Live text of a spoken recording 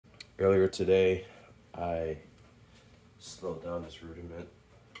Earlier today, I slowed down this rudiment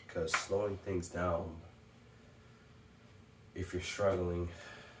because slowing things down, if you're struggling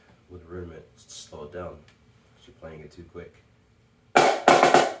with a rudiment, slow it down because you're playing it too quick.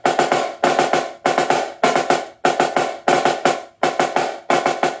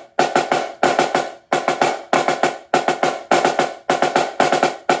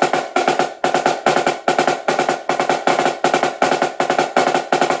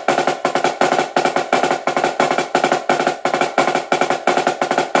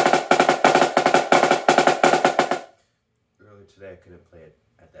 Today I couldn't play it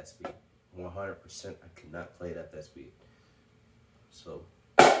at that speed. 100% I could not play it at that speed. So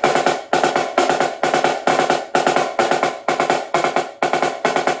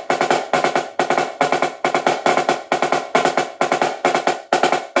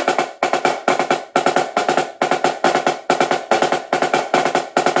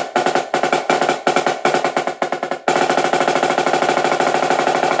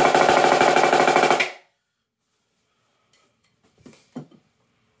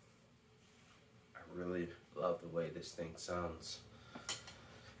really love the way this thing sounds.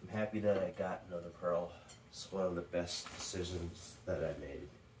 I'm happy that I got another pearl. It's one of the best decisions that I made.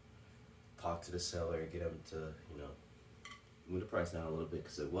 Talk to the seller, get him to, move the price down a little bit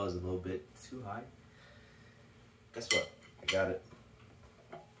because it was a little bit too high. Guess what? I got it.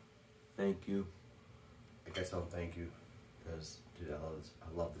 Thank you. I gotta tell him thank you because, dude, I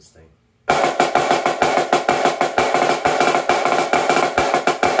love this thing.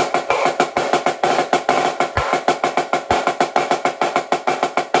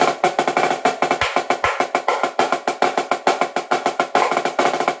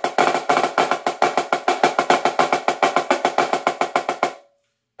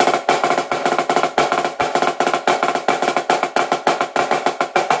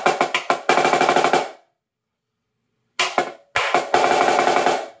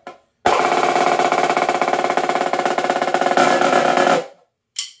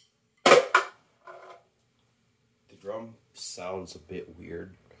 Drum sounds a bit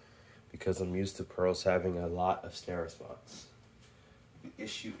weird because I'm used to pearls having a lot of snare response. The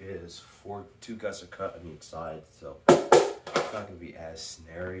issue is two guts are cut on each side, so it's not going to be as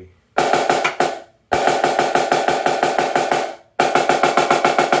snary. But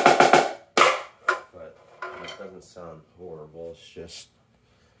it doesn't sound horrible, it's just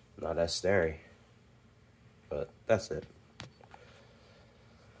not as snary. But that's it.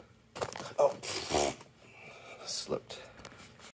 Oh. Slipped.